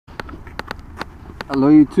Hello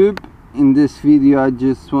YouTube. In this video I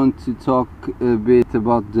just want to talk a bit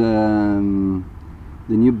about the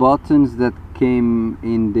new buttons that came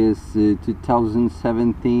in this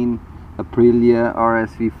 2017 Aprilia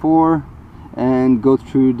RSV4 and go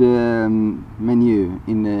through the menu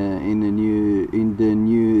in the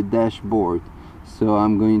new dashboard. So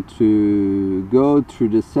I'm going to go through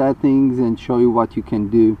the settings and show you what you can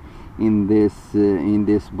do in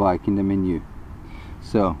this bike in the menu.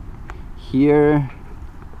 So here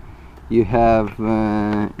you have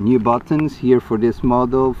new buttons here for this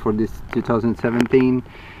model, for this 2017.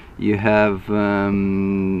 You have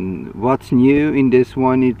what's new in this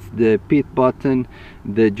one. It's the pit button,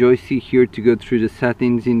 the joystick here to go through the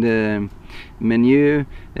settings in the menu,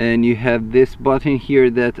 and you have this button here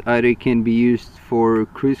that either can be used for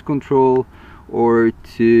cruise control or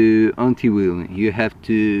to anti-wheel. You have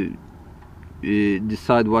to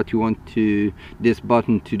decide what you want this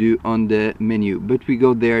button to do on the menu, but we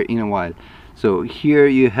go there in a while. So here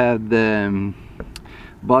you have the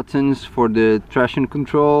buttons for the traction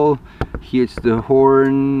control. Here's the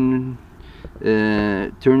horn,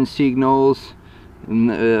 turn signals.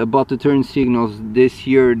 About the turn signals, this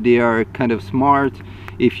year they are kind of smart.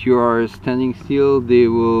 If you are standing still, they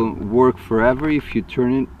will work forever if you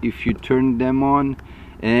turn them on.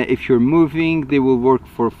 If you're moving, they will work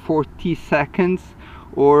for 40 seconds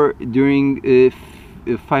or during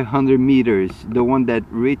 500 meters. The one that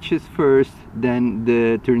reaches first, then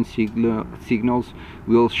the turn signals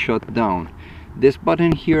will shut down. This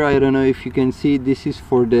button here, I don't know if you can see, this is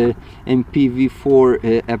for the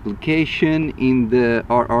RSV4 application. In the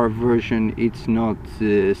RR version it's not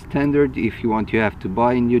standard. If you want, you have to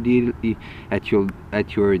buy in your deal at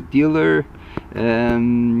your dealer.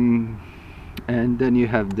 And then you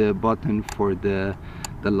have the button for the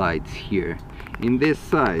lights here. In this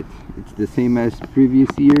side it's the same as previous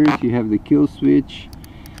years. You have the kill switch,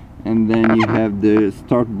 and then you have the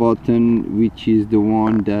start button, which is the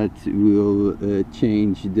one that will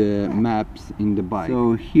change the maps in the bike.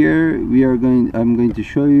 So here I'm going to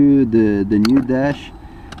show you the new dash.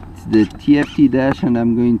 It's the TFT dash, and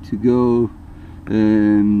I'm going to go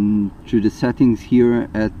through the settings here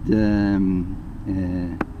at the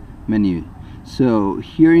menu. So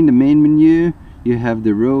here in the main menu you have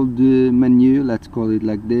the road menu, let's call it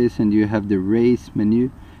like this, and you have the race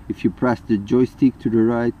menu. If you press the joystick to the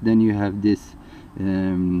right, then you have this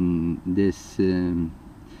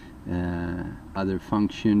other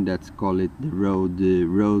function, that's call it the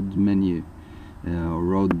road menu or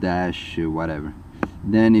road dash, whatever.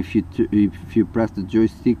 Then if you press the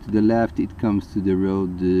joystick to the left, it comes to the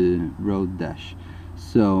road dash.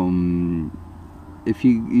 So if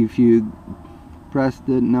you press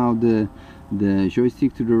the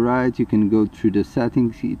joystick to the right, you can go through the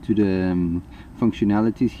settings to the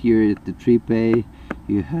functionalities. Here at the trip A,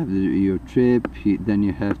 you have your trip, then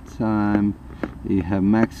you have time, you have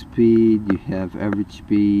max speed, you have average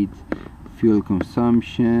speed, fuel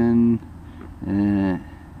consumption,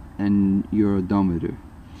 and your odometer.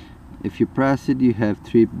 If you press it, you have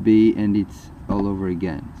trip B, and it's all over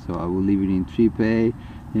again. So I will leave it in trip A.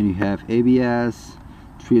 Then you have ABS,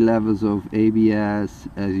 3 levels of ABS.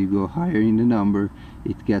 As you go higher in the number,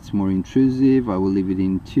 it gets more intrusive. I will leave it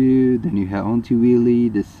in 2. Then you have anti-wheelie,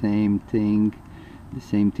 the same thing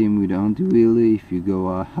with anti-wheelie. If you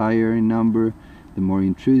go higher in number, the more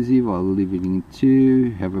intrusive. I will leave it in 2.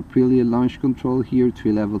 You have Aprilia launch control here,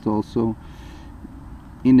 3 levels also.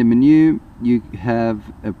 In the menu you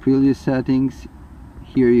have Aprilia settings.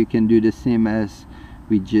 Here you can do the same as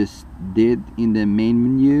we just did in the main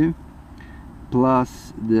menu,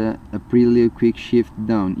 plus the Aprilia quick shift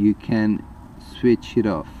down. You can switch it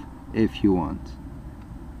off if you want,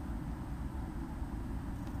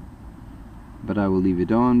 but I will leave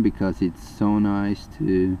it on because it's so nice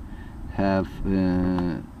to have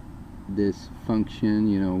this function,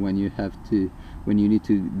 you know, when you need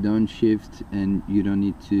to downshift and you don't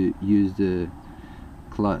need to use the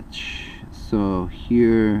clutch. So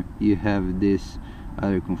here you have this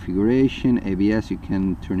other configuration. ABS, you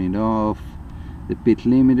can turn it off. The pit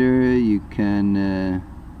limiter, you can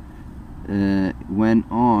when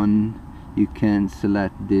on, you can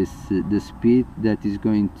select the speed that is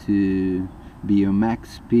going to be your max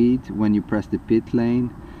speed when you press the pit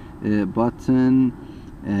lane button,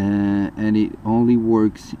 and it only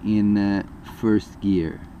works in first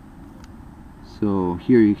gear. So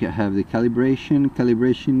here you can have the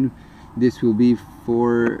calibration. This will be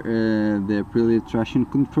for the Aprilia traction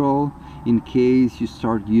control, in case you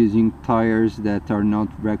start using tires that are not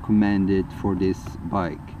recommended for this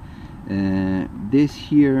bike. This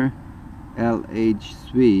here LH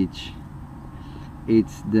switch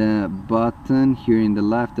it's the button here in the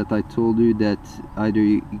left that I told you that either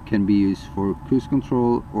it can be used for cruise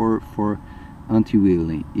control or for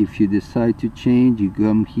anti-wheelie. If you decide to change, you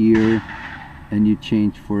come here and you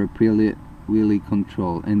change for Aprilia wheelie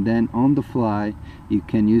control, and then on the fly you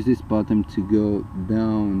can use this button to go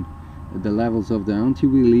down the levels of the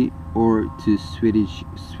anti-wheelie or to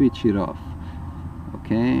switch it off.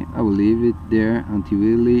 Okay, I will leave it there,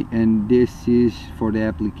 anti-wheelie, and this is for the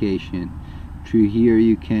application. Through here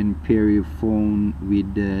you can pair your phone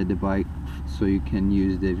with the bike, so you can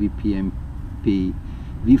use the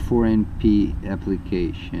V4NP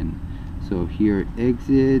application. So here,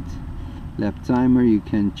 exit, lap timer, you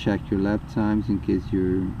can check your lap times in case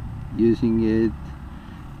you're using it.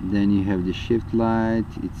 Then you have the shift light,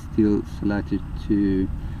 it's still selected to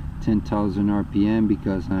 10,000 RPM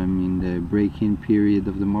because I'm in the braking period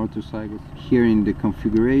of the motorcycle. Here in the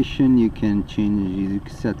configuration you can change, you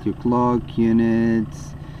can set your clock,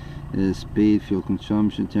 units, speed, fuel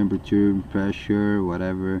consumption, temperature, pressure,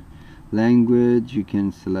 whatever. Language, you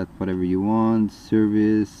can select whatever you want.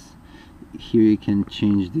 Service, here you can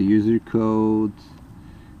change the user code,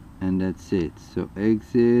 and that's it. So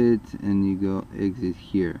exit, and you go exit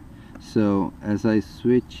here. So as I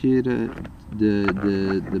switch it,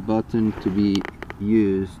 the button to be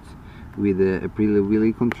used with the Aprilia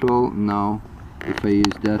wheelie control, now if I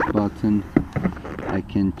use that button I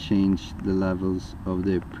can change the levels of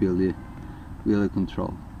the Aprilia wheelie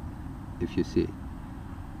control, if you see it.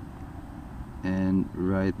 And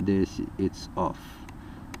right there it's off,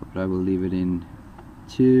 but I will leave it in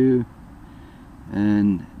 2,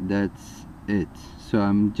 and that's it. So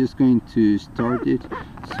I'm just going to start it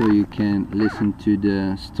so you can listen to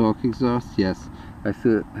the stock exhaust. Yes, I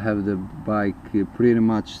still have the bike pretty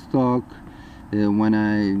much stock. When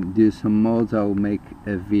I do some mods, I will make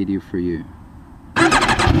a video for you.